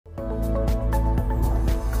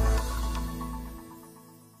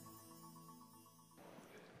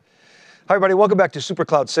Hi everybody, welcome back to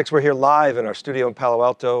Supercloud 6. We're here live in our studio in Palo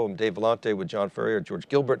Alto. I'm Dave Vellante with John Furrier. George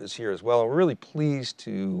Gilbert is here as well. And we're really pleased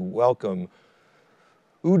to welcome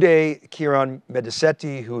Uday Kiran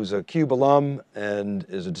Medisetty, who's a CUBE alum and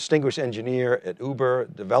is a distinguished engineer at Uber,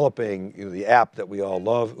 developing the app that we all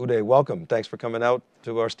love. Uday, welcome. Thanks for coming out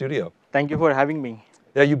to our studio. Thank you for having me.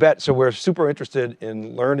 Yeah, you bet. So we're super interested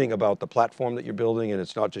in learning about the platform that you're building, and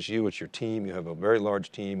it's not just you, it's your team. You have a very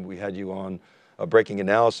large team. We had you on Breaking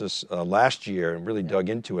Analysis last year and really dug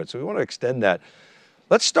into it. So we want to extend that.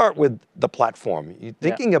 Let's start with the platform. You're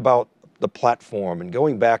thinking about the platform and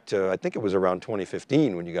going back to, I think it was around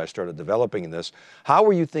 2015 when you guys started developing this. How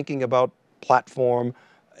were you thinking about platform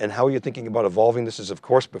and how are you thinking about evolving? This is of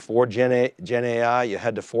course before Gen AI. You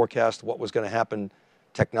had to forecast what was going to happen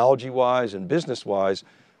technology-wise and business-wise,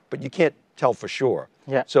 but you can't tell for sure.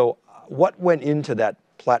 Yeah. So what went into that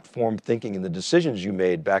platform thinking and the decisions you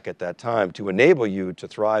made back at that time to enable you to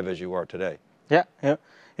thrive as you are today? Yeah.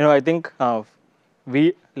 I think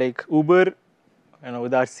we, like Uber,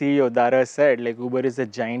 with our CEO Dara said, like Uber is a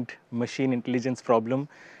giant machine intelligence problem.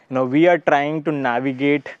 We are trying to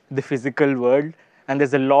navigate the physical world, and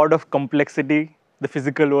there's a lot of complexity the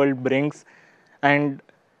physical world brings, and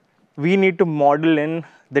we need to model in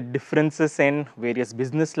the differences in various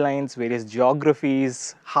business lines, various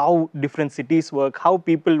geographies, how different cities work, how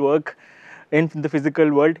people work in the physical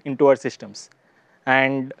world into our systems.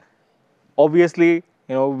 And obviously,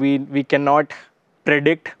 we cannot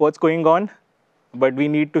predict what's going on, but we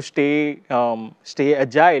need to stay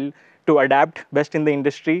agile to adapt best in the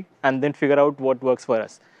industry and then figure out what works for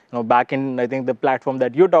us. Back in, I think the platform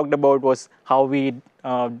that you talked about was how we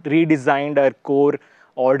redesigned our core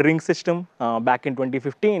ordering system back in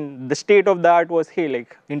 2015. The state of that was, hey,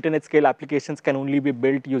 like internet scale applications can only be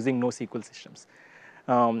built using NoSQL systems.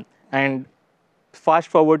 And fast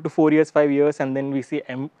forward to 4 years, 5 years, and then we see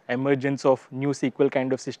emergence of new SQL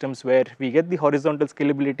kind of systems where we get the horizontal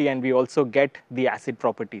scalability and we also get the ACID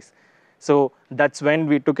properties. So that's when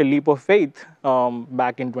we took a leap of faith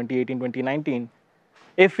back in 2018, 2019.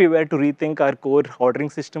 If we were to rethink our core ordering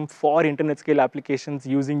system for internet scale applications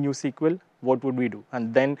using NewSQL, what would we do?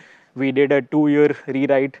 And then we did a 2-year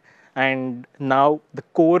rewrite, and now the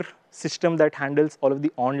core system that handles all of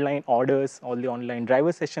the online orders, all the online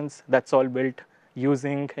driver sessions, that's all built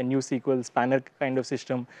using a NewSQL spanner kind of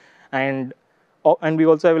system. And we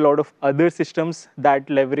also have a lot of other systems that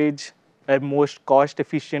leverage a most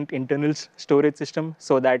cost-efficient internal storage system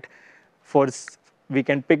so that we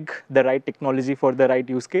can pick the right technology for the right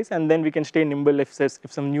use case, and then we can stay nimble if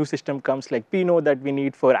some new system comes like Pinot that we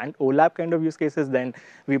need for an OLAP kind of use cases, then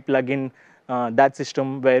we plug in that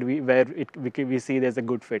system where we see there's a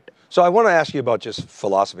good fit. So I want to ask you about just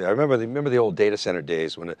philosophy. I remember the old data center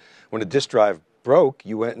days when a disk drive broke,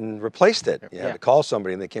 you went and replaced it. You had to call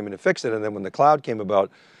somebody and they came in and fixed it, and then when the cloud came about,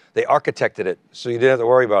 they architected it so you didn't have to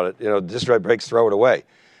worry about it. Disk drive breaks, throw it away.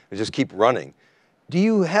 You just keep running. Do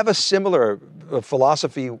you have a similar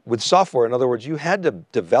philosophy with software? In other words, you had to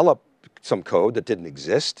develop some code that didn't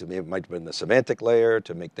exist. It might have been the semantic layer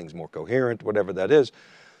to make things more coherent, whatever that is.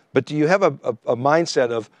 But do you have a mindset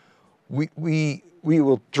of, we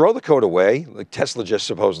will throw the code away, like Tesla just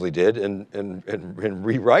supposedly did, and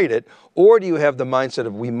rewrite it? Or do you have the mindset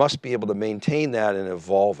of, we must be able to maintain that and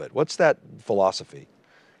evolve it? What's that philosophy?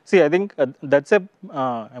 See, I think that's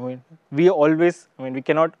we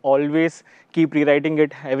cannot always keep rewriting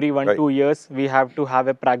it every 1-2 years. We have to have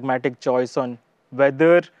a pragmatic choice on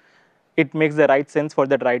whether it makes the right sense for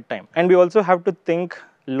the right time. And we also have to think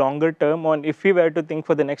longer term on, if we were to think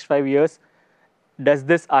for the next 5 years, does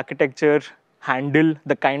this architecture handle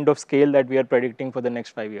the kind of scale that we are predicting for the next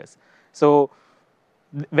 5 years? So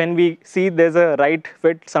when we see there's a right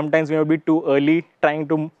fit, sometimes we may be too early trying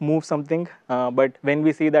to move something. But when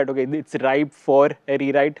we see that, okay, it's ripe for a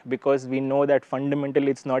rewrite because we know that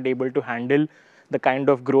fundamentally it's not able to handle the kind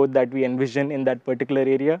of growth that we envision in that particular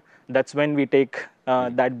area, that's when we take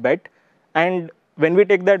that bet. And when we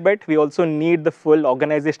take that bet, we also need the full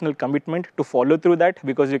organizational commitment to follow through that,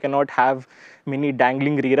 because you cannot have many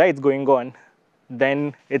dangling rewrites going on.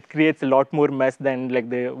 Then it creates a lot more mess than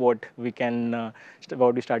like what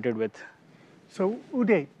we started with. So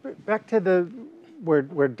Uday, back to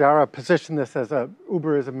where Dara positioned this as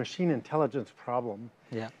Uber as a machine intelligence problem.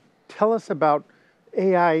 Yeah. Tell us about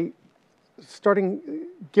AI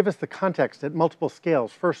give us the context at multiple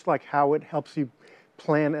scales. First, like how it helps you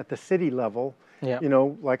plan at the city level,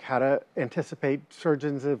 like how to anticipate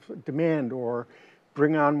surges of demand or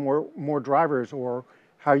bring on more drivers, or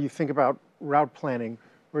how you think about route planning,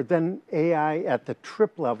 or then AI at the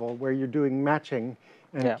trip level where you're doing matching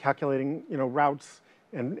and calculating routes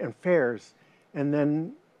and fares, and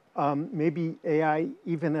then maybe AI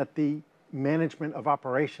even at the management of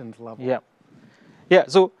operations level. Yeah. Yeah.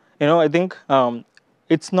 So, I think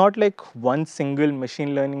it's not like one single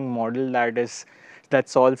machine learning model that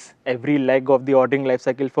solves every leg of the ordering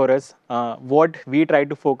lifecycle for us. What we try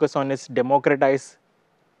to focus on is democratize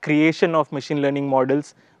creation of machine learning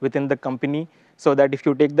models within the company, so that if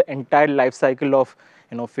you take the entire life cycle of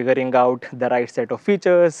figuring out the right set of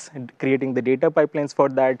features, creating the data pipelines for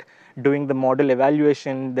that, doing the model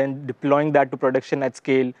evaluation, then deploying that to production at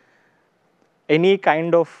scale, any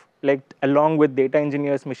kind of along with data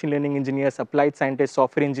engineers, machine learning engineers, applied scientists,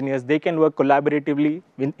 software engineers, they can work collaboratively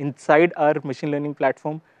inside our machine learning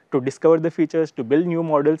platform to discover the features, to build new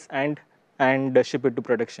models, and ship it to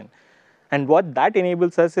production. And what that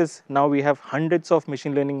enables us is now we have hundreds of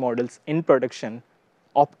machine learning models in production,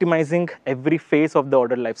 optimizing every phase of the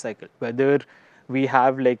order lifecycle. Whether we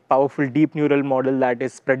have powerful deep neural model that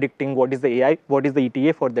is predicting what is the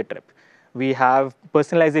ETA for the trip. We have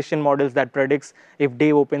personalization models that predicts if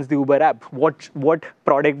Dave opens the Uber app, what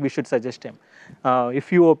product we should suggest him.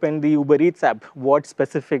 If you open the Uber Eats app, what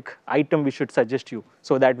specific item we should suggest you,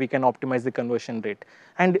 so that we can optimize the conversion rate.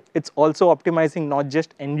 And it's also optimizing not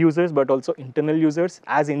just end users, but also internal users.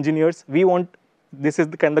 As engineers, this is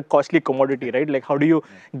the kind of costly commodity, right? Like how do you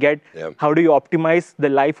optimize the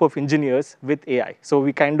life of engineers with AI? So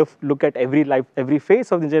we kind of look at every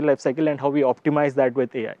phase of the engineering life cycle and how we optimize that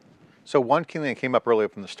with AI. So one thing that came up earlier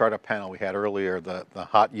from the startup panel we had earlier, the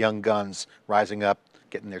hot young guns rising up,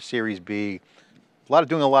 getting their Series B,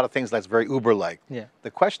 doing a lot of things that's very Uber-like. Yeah. The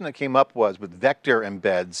question that came up was with vector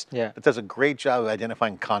embeds, that does a great job of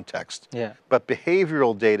identifying context. Yeah. But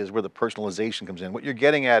behavioral data is where the personalization comes in. What you're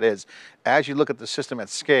getting at is, as you look at the system at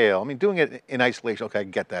scale, I mean, doing it in isolation, okay, I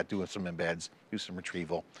get that, doing some embeds, do some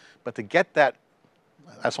retrieval. But to get that,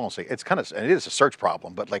 that's all I'll say, it is a search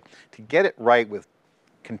problem, but to get it right with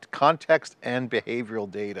context and behavioral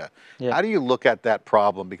data. Yeah. How do you look at that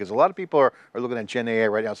problem? Because a lot of people are looking at Gen AI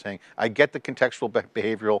right now saying, I get the contextual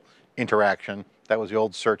behavioral interaction. That was the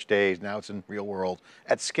old search days. Now it's in real world.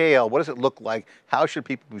 At scale, what does it look like? How should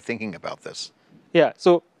people be thinking about this? Yeah,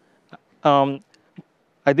 so I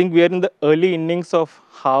think we are in the early innings of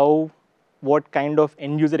what kind of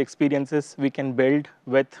end user experiences we can build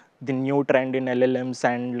with the new trend in LLMs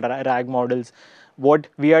and RAG models. What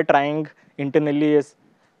we are trying internally is,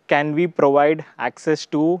 can we provide access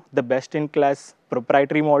to the best-in-class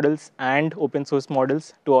proprietary models and open source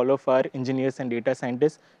models to all of our engineers and data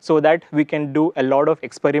scientists, so that we can do a lot of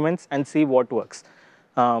experiments and see what works.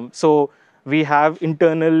 So we have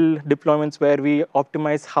internal deployments where we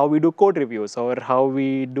optimize how we do code reviews, or how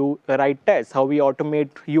we do write tests, how we automate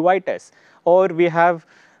UI tests, or we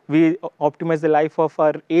optimize the life of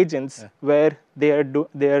our agents, where they are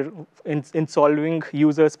in solving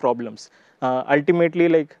users' problems.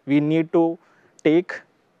 Ultimately, we need to take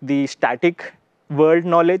the static world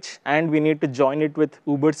knowledge and we need to join it with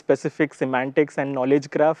Uber-specific semantics and knowledge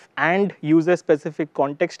graph and user-specific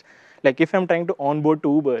context. Like if I'm trying to onboard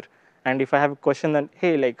to Uber, and if I have a question that,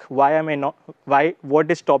 hey, what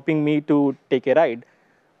is stopping me to take a ride?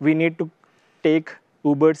 We need to take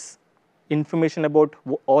Uber's information about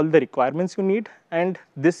all the requirements you need and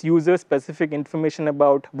this user-specific information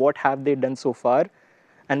about what have they done so far,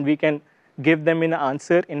 and we can give them an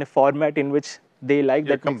answer in a format in which they like.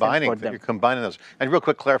 That makes sense for them. You're combining those. And real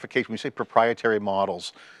quick clarification, when you say proprietary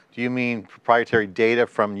models, do you mean proprietary data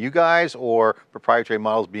from you guys or proprietary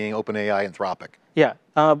models being OpenAI, Anthropic? Yeah,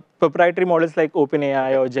 proprietary models like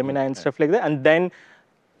OpenAI or Gemini and stuff like that, and then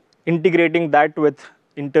integrating that with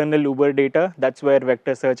internal Uber data. That's where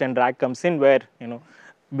vector search and RAG comes in, where,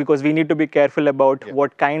 because we need to be careful about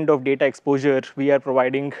what kind of data exposure we are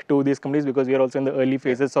providing to these companies, because we are also in the early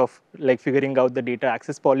phases of figuring out the data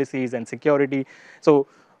access policies and security. So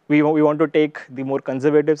we want to take the more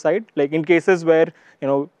conservative side. Like in cases where,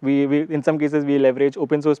 we in some cases we leverage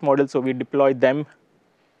open source models, so we deploy them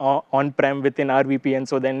on-prem within our VPN,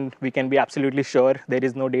 so then we can be absolutely sure there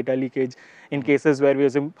is no data leakage. In cases where we're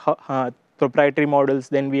using proprietary models,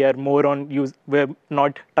 then we are more we're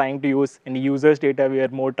not trying to use any users' data. We are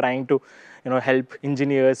more trying to, help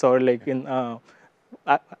engineers or using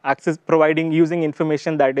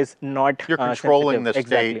information that is not You're controlling sensitive.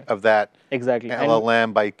 the state of that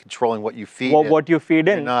LLM by controlling what you feed in. What you feed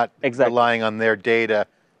in. You're not relying on their data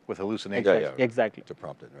with hallucinations. Exactly. To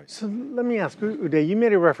prompt it, right? So let me ask, Uday, you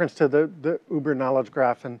made a reference to the Uber knowledge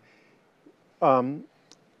graph, and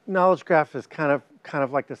knowledge graph is kind of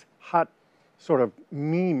like this hot sort of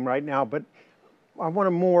meme right now, but I want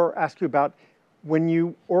to more ask you about when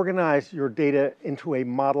you organize your data into a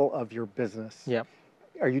model of your business. Yeah.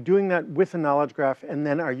 are you doing that with a knowledge graph, and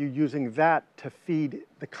then are you using that to feed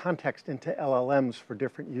the context into LLMs for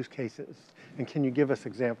different use cases? And can you give us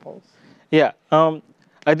examples? Yeah,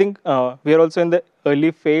 I think we are also in the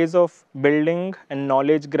early phase of building a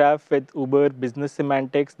knowledge graph with Uber business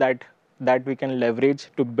semantics that we can leverage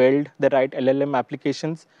to build the right LLM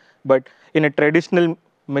applications. But in a traditional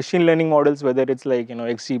machine learning models, whether it's like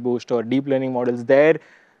XGBoost or deep learning models, there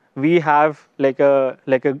we have like a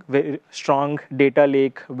very strong data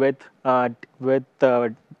lake with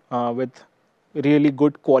really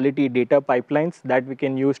good quality data pipelines that we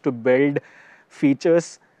can use to build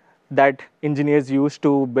features that engineers use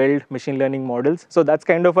to build machine learning models. So that's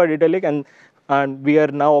kind of our data lake, and we are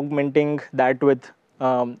now augmenting that with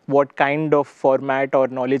what kind of format or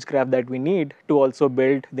knowledge graph that we need to also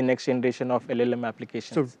build the next generation of LLM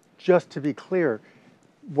applications. So just to be clear,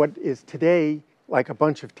 what is today like a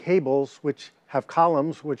bunch of tables which have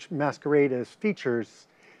columns which masquerade as features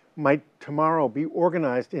might tomorrow be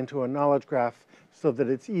organized into a knowledge graph so that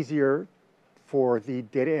it's easier for the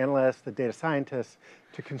data analysts, the data scientists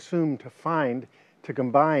to consume, to find, to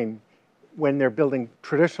combine when they're building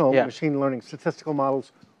traditional machine learning statistical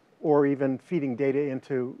models or even feeding data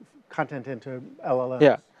into content into LLMs.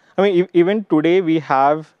 Yeah, I mean, even today we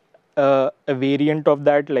have a variant of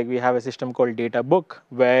that. Like we have a system called Data Book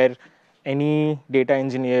where any data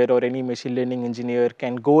engineer or any machine learning engineer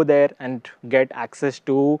can go there and get access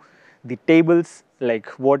to the tables, like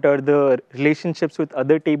what are the relationships with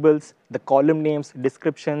other tables, the column names,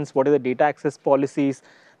 descriptions, what are the data access policies,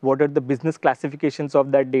 what are the business classifications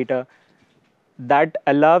of that data. That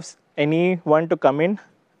allows anyone to come in,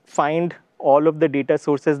 find all of the data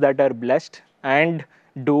sources that are blessed, and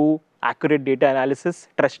do accurate data analysis,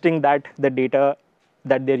 trusting that the data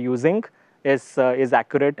that they're using is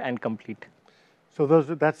accurate and complete. So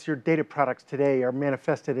that's your data products today are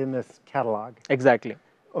manifested in this catalog. Exactly.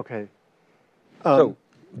 Okay. So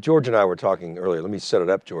George and I were talking earlier. Let me set it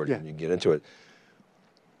up, George, and you get into it.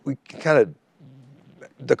 We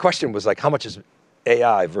the question was like, how much is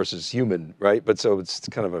AI versus human, right? But so it's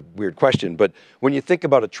kind of a weird question. But when you think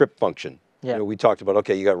about a trip function, we talked about,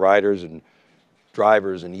 okay, you got riders and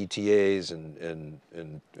drivers and ETAs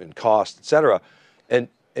and cost, et cetera.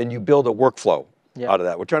 And you build a workflow out of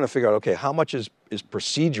that. We're trying to figure out, okay, how much is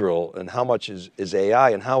procedural and how much is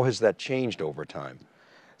AI, and how has that changed over time?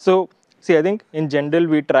 So, see, I think in general,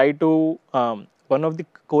 we try to, one of the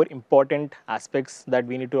core important aspects that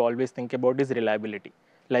we need to always think about is reliability.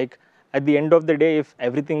 Like at the end of the day, if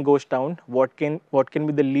everything goes down, what can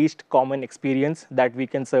be the least common experience that we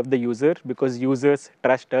can serve the user, because users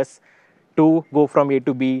trust us to go from A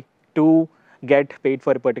to B to get paid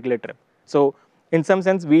for a particular trip. So in some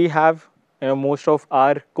sense, we have most of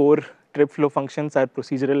our core trip flow functions are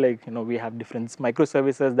procedural. Like we have different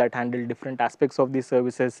microservices that handle different aspects of these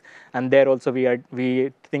services, and there also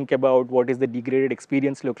we think about what is the degraded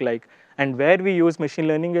experience look like. And where we use machine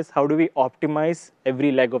learning is how do we optimize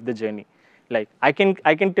every leg of the journey. Like I can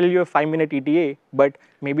tell you a 5-minute ETA, but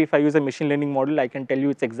maybe if I use a machine learning model, I can tell you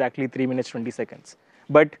it's exactly 3 minutes 20 seconds.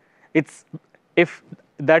 But if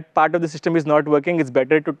that part of the system is not working, it's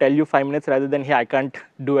better to tell you 5 minutes rather than, hey, I can't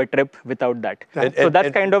do a trip without that. So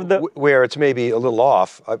that's kind of the... Where it's maybe a little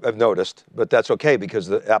off, I've noticed, but that's okay because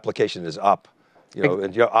the application is up.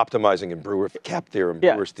 And you're optimizing in Brewer's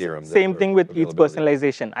theorem. Same thing with each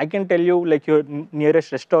personalization. I can tell you like your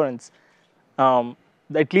nearest restaurants,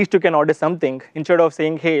 at least you can order something instead of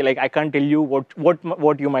saying, hey, like I can't tell you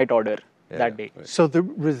what you might order that day. Right. So the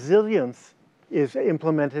resilience is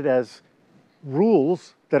implemented as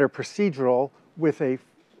rules that are procedural with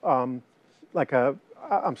I'm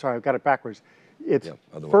sorry, I've got it backwards. It's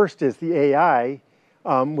first is the AI,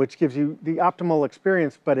 which gives you the optimal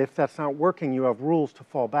experience, but if that's not working, you have rules to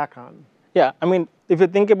fall back on. Yeah, I mean, if you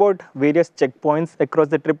think about various checkpoints across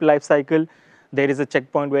the trip lifecycle, there is a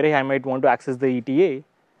checkpoint where I might want to access the ETA.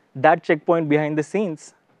 That checkpoint behind the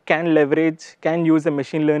scenes can use a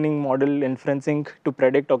machine learning model inferencing to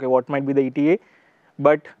predict, okay, what might be the ETA,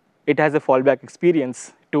 but it has a fallback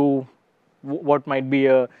experience to what might be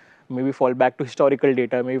maybe fall back to historical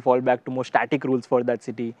data, maybe fall back to more static rules for that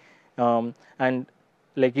city. And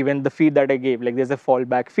like even the feed that I gave, like there's a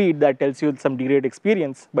fallback feed that tells you some degraded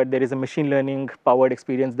experience, but there is a machine learning powered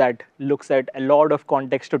experience that looks at a lot of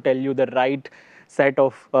context to tell you the right set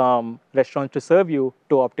of restaurants to serve you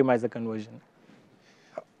to optimize the conversion.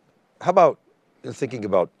 How about thinking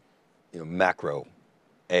about macro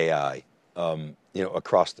AI?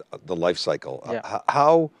 Across the life cycle.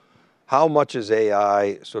 How much is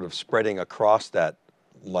AI sort of spreading across that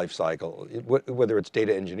life cycle, whether it's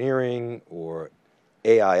data engineering or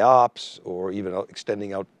AI ops or even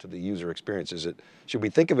extending out to the user experience? Should we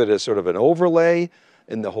think of it as sort of an overlay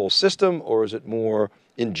in the whole system, or is it more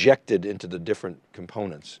injected into the different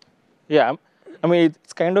components? Yeah, I mean,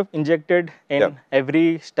 it's kind of injected in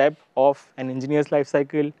every step of an engineer's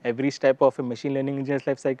lifecycle, every step of a machine learning engineer's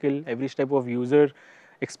lifecycle, every step of user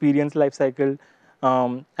experience lifecycle.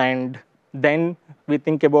 And then we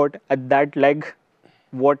think about at that leg,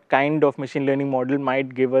 what kind of machine learning model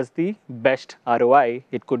might give us the best ROI.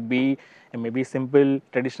 It could be a maybe simple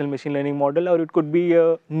traditional machine learning model, or it could be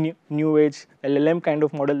a new age LLM kind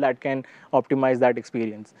of model that can optimize that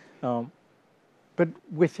experience. But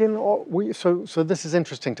within all, so this is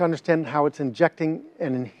interesting to understand how it's injecting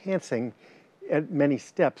and enhancing at many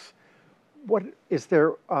steps. What is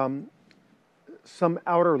there some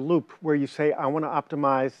outer loop where you say, I want to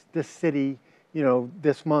optimize this city,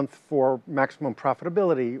 this month for maximum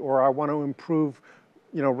profitability, or I want to improve,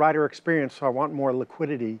 rider experience, so I want more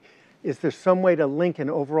liquidity? Is there some way to link an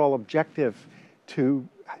overall objective to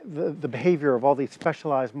the behavior of all these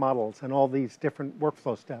specialized models and all these different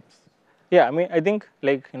workflow steps? Yeah, I mean, I think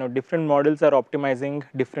different models are optimizing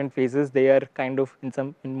different phases. They are kind of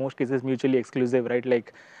in most cases mutually exclusive, right?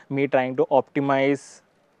 Like me trying to optimize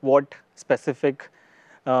what specific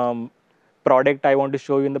product I want to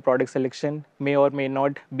show you in the product selection may or may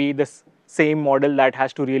not be the same model that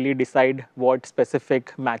has to really decide what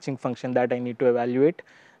specific matching function that I need to evaluate.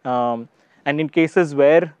 And in cases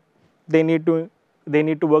where they need to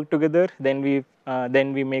work together, then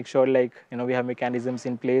we make sure we have mechanisms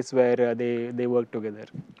in place where they work together.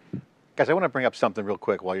 Guys, I want to bring up something real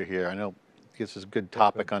quick while you're here. I know this is a good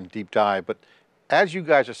topic on deep dive, but as you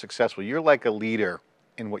guys are successful, you're like a leader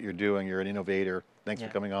in what you're doing. You're an innovator. Thanks for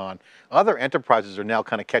coming on. Other enterprises are now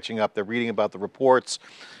kind of catching up. They're reading about the reports.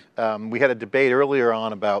 We had a debate earlier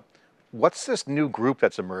on about what's this new group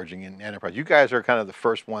that's emerging in enterprise. You guys are kind of the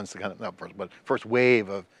first ones to first wave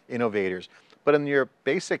of innovators. But in your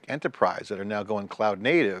basic enterprise that are now going cloud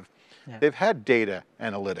native, they've had data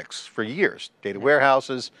analytics for years. Data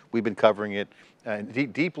warehouses, we've been covering it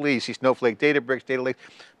deeply. You see Snowflake, Databricks, Data Lake.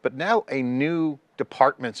 But now a new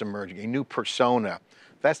department's emerging, a new persona.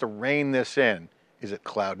 That's to rein this in. Is it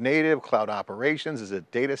cloud native, cloud operations? Is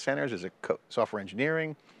it data centers? Is it software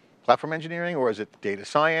engineering, platform engineering, or is it data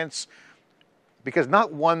science? Because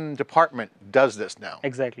not one department does this now.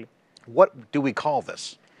 Exactly. What do we call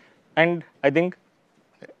this? And I think,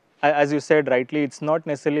 as you said rightly, it's not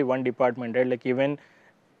necessarily one department, right? Like even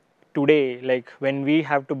today, when we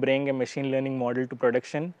have to bring a machine learning model to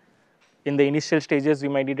production, in the initial stages, we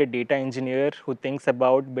might need a data engineer who thinks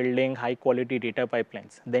about building high quality data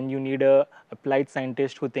pipelines. Then you need a applied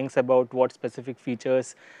scientist who thinks about what specific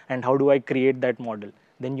features and how do I create that model.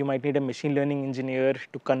 Then you might need a machine learning engineer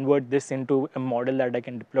to convert this into a model that I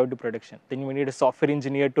can deploy to production. Then you need a software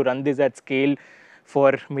engineer to run this at scale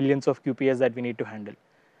for millions of QPS that we need to handle.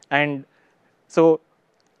 And so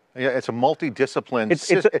it's a multidiscipline,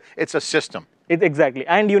 it's a system. Exactly.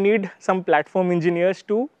 And you need some platform engineers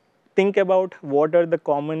to think about what are the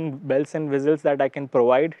common bells and whistles that I can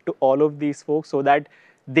provide to all of these folks so that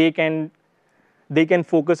they can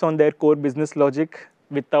focus on their core business logic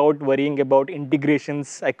without worrying about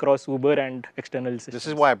integrations across Uber and external systems. This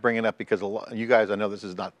is why I bring it up, because you guys, I know this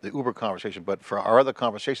is not the Uber conversation, but for our other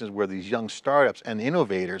conversations where these young startups and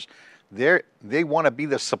innovators, they want to be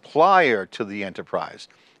the supplier to the enterprise.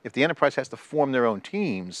 If the enterprise has to form their own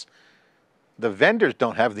teams, the vendors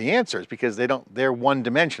don't have the answers because they're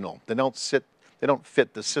one-dimensional. They don't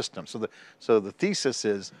fit the system. So the thesis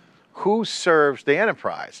is, who serves the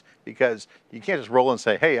enterprise? Because you can't just roll and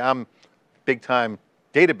say, hey, I'm big-time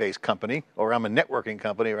database company, or I'm a networking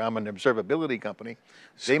company, or I'm an observability company.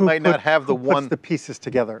 They might not have the one. Puts the pieces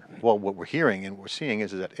together? Well, what we're hearing and we're seeing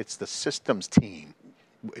is that it's the systems team,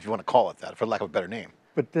 if you want to call it that, for lack of a better name.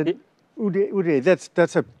 But Uday,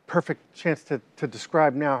 that's a perfect chance to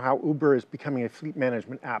describe now how Uber is becoming a fleet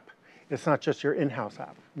management app. It's not just your in-house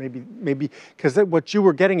app. Maybe because what you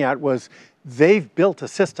were getting at was they've built a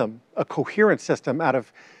system, a coherent system out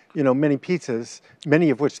of many pieces, many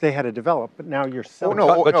of which they had to develop. But now you're selling.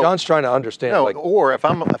 But John's trying to understand. Or if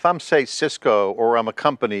I'm say Cisco, or I'm a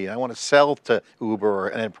company and I want to sell to Uber or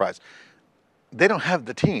an enterprise, they don't have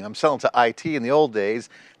the team. I'm selling to IT in the old days.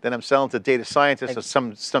 Then I'm selling to data scientists or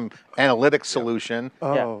some analytics solution.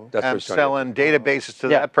 Oh. I'm selling databases to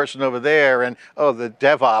that person over there, and the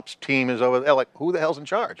DevOps team is over there. Like, who the hell's in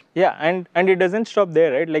charge? Yeah, and it doesn't stop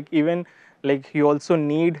there, right? You also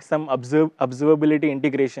need some observability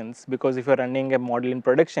integrations, because if you're running a model in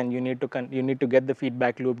production, you need to get the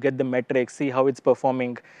feedback loop, get the metrics, see how it's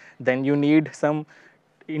performing. Then you need some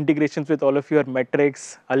integrations with all of your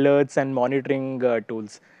metrics, alerts, and monitoring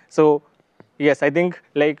tools. So yes, I think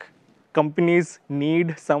like companies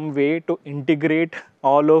need some way to integrate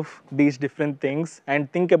all of these different things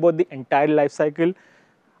and think about the entire life cycle.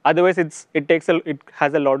 Otherwise, it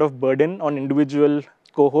has a lot of burden on individual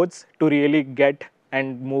cohorts to really get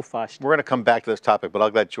and move fast. We're going to come back to this topic, but I'll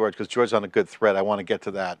let George, because George's on a good thread. I want to get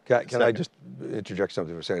to that. Can I just interject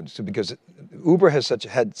something for a second? So because Uber has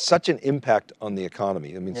had such an impact on the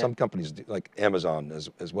economy. I mean, some companies like Amazon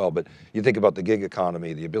as well, but you think about the gig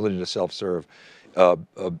economy, the ability to self-serve, a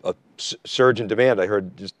surge in demand. I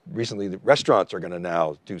heard just recently that restaurants are going to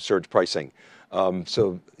now do surge pricing.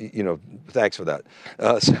 So, you know, thanks for that.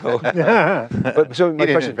 So my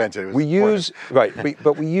question, we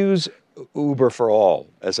use Uber for all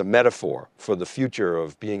as a metaphor for the future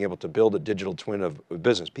of being able to build a digital twin of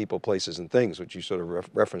business, people, places, and things, which you sort of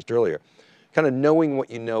referenced earlier. Kind of knowing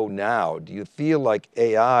what you know now, do you feel like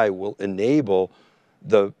AI will enable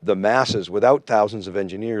the masses without thousands of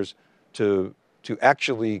engineers to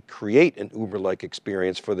actually create an Uber-like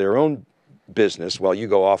experience for their own business while you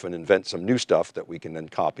go off and invent some new stuff that we can then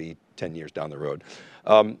copy 10 years down the road?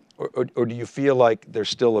 Or do you feel like there's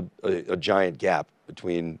still a giant gap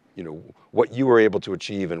between, you know, what you were able to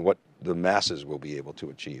achieve and what the masses will be able to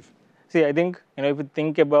achieve? See, I think, you know, if you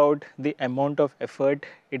think about the amount of effort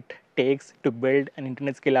it takes to build an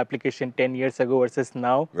internet scale application 10 years ago versus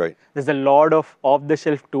now, there's a lot of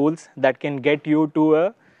off-the-shelf tools that can get you to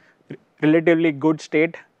a relatively good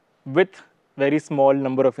state with very small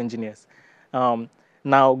number of engineers.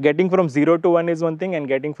 Now, getting from 0 to 1 is one thing, and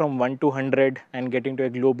getting from 1 to 100 and getting to a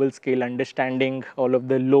global scale, understanding all of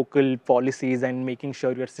the local policies and making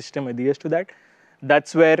sure your system adheres to that,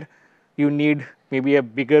 that's where you need maybe a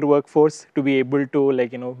bigger workforce to be able to,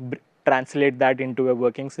 like, you know, translate that into a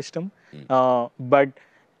working system. But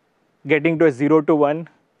getting to a 0 to 1,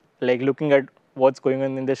 like looking at what's going on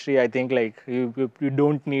in the industry, I think like you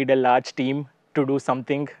don't need a large team to do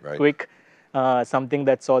something quick, something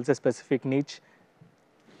that solves a specific niche.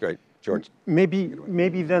 Great, George.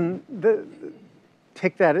 Maybe then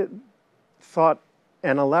take that thought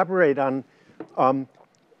and elaborate on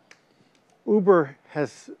Uber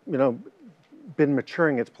has, you know, been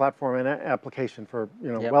maturing its platform and application for,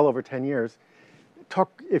 you know, well over 10 years.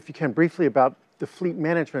 Talk, if you can, briefly about the fleet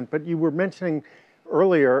management, but you were mentioning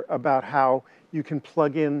earlier about how you can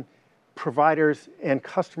plug in providers and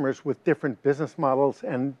customers with different business models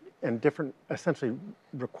and different, essentially,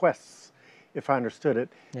 requests, if I understood it.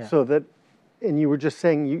 So that, and you were just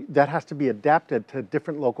saying that has to be adapted to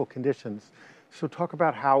different local conditions. So talk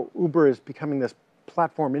about how Uber is becoming this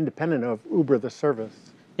platform independent of Uber, the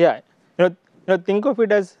service. Yeah, you know, think of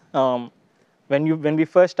it as when we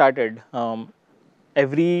first started,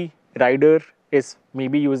 every rider is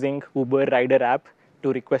maybe using Uber rider app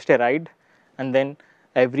to request a ride, and then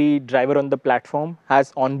every driver on the platform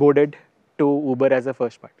has onboarded to Uber as a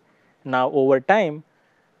first part. Now, over time,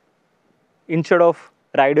 instead of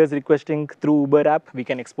riders requesting through Uber app, we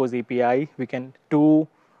can expose API, we can to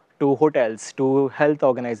hotels, to health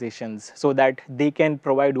organizations, so that they can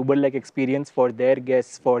provide Uber-like experience for their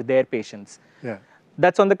guests, for their patients.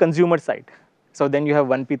 That's on the consumer side. So then you have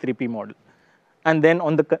 1P, 3P model. And then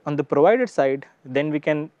on the provider side, then we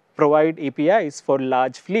can provide APIs for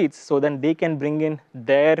large fleets, so then they can bring in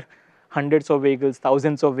their hundreds of vehicles,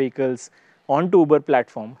 thousands of vehicles onto Uber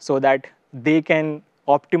platform, so that they can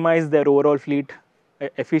optimize their overall fleet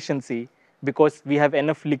efficiency, because we have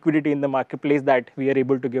enough liquidity in the marketplace that we are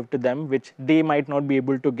able to give to them, which they might not be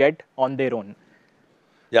able to get on their own.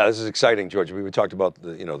 Yeah, this is exciting, George. We talked about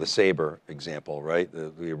the Sabre example, right?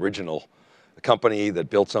 The original company that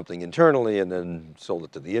built something internally and then sold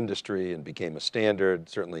it to the industry and became a standard.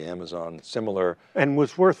 Certainly Amazon, similar. And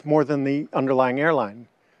was worth more than the underlying airline.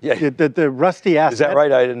 Yeah. The rusty asset. Is that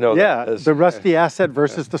right? I didn't know that. Yeah, the rusty asset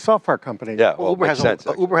versus the software company. Yeah, well,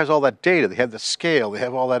 Uber has all that data. They have the scale. They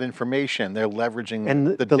have all that information. They're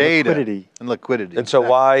leveraging the data liquidity. And liquidity. And so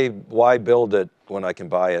why build it when I can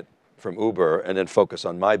buy it from Uber and then focus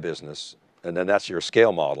on my business? And then that's your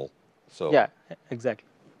scale model. So yeah, exactly.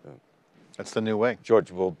 That's the new way. George,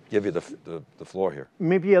 we'll give you the floor here.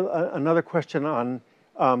 Maybe another question on,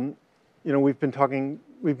 you know, we've been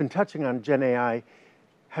touching on Gen AI.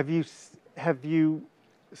 Have you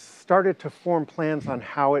started to form plans on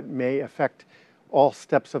how it may affect all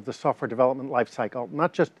steps of the software development lifecycle?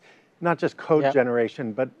 Not just code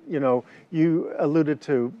generation, but, you know, you alluded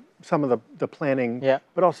to some of the planning,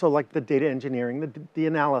 but also like the data engineering, the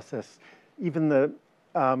analysis, even the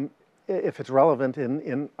if it's relevant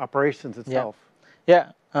in operations itself.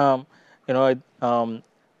 Yeah, you know,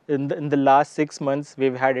 in the last 6 months,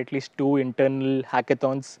 we've had at least 2 internal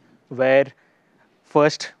hackathons where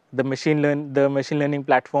first the machine learning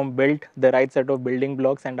platform built the right set of building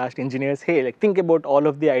blocks and asked engineers, hey, like think about all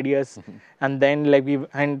of the ideas, and then like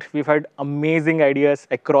we've had amazing ideas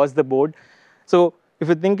across the board. So if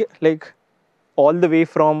you think like all the way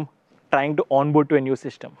from trying to onboard to a new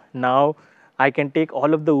system, now I can take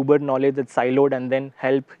all of the Uber knowledge that's siloed and then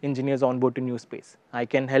help engineers onboard to new space. I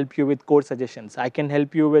can help you with code suggestions. I can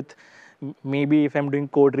help you with maybe if I'm doing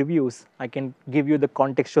code reviews, I can give you the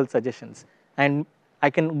contextual suggestions. And I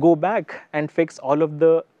can go back and fix all of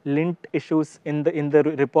the lint issues in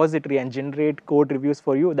the repository and generate code reviews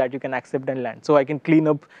for you that you can accept and land. So I can clean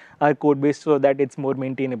up our code base so that it's more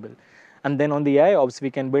maintainable. And then on the AI ops,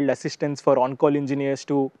 we can build assistants for on-call engineers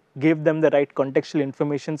to give them the right contextual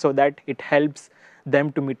information so that it helps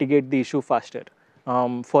them to mitigate the issue faster.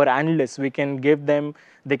 For analysts, we can give them,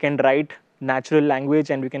 they can write natural language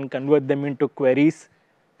and we can convert them into queries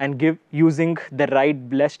and give using the right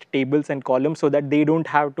blessed tables and columns so that they don't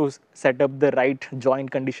have to set up the right join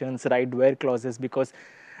conditions, right where clauses, because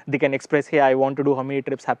they can express, hey, I want to do how many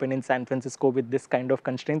trips happen in San Francisco with this kind of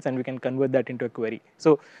constraints, and we can convert that into a query.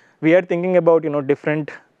 So we are thinking about different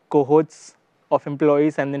cohorts of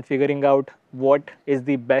employees and then figuring out what is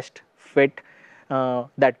the best fit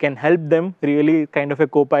that can help them, really kind of a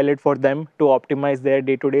co-pilot for them to optimize their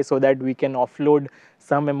day-to-day so that we can offload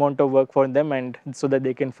some amount of work for them and so that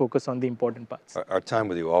they can focus on the important parts. Our time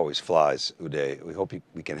with you always flies, Uday. We hope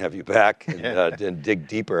we can have you back and dig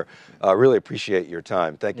deeper. Really appreciate your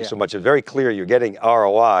time. Thank you so much. It's very clear you're getting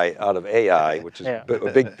ROI out of AI, which is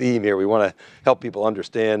a big theme here. We want to help people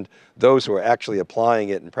understand those who are actually applying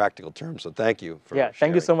it in practical terms. So thank you for sharing.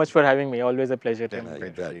 Thank you so much for having me. Always a pleasure.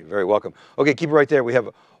 You're very welcome. Okay, keep it right there. We have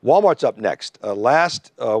Walmart's up next. A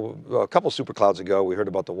couple Superclouds ago, we heard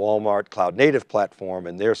about the Walmart Cloud Native platform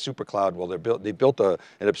and their Supercloud. Well, they built an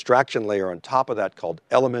abstraction layer on top of that called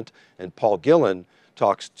Element, and Paul Gillen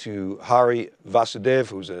talks to Hari Vasudev,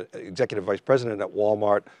 who's an executive vice president at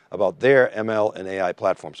Walmart, about their ML and AI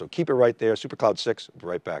platform. So keep it right there. Supercloud 6, we'll be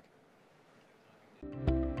right back.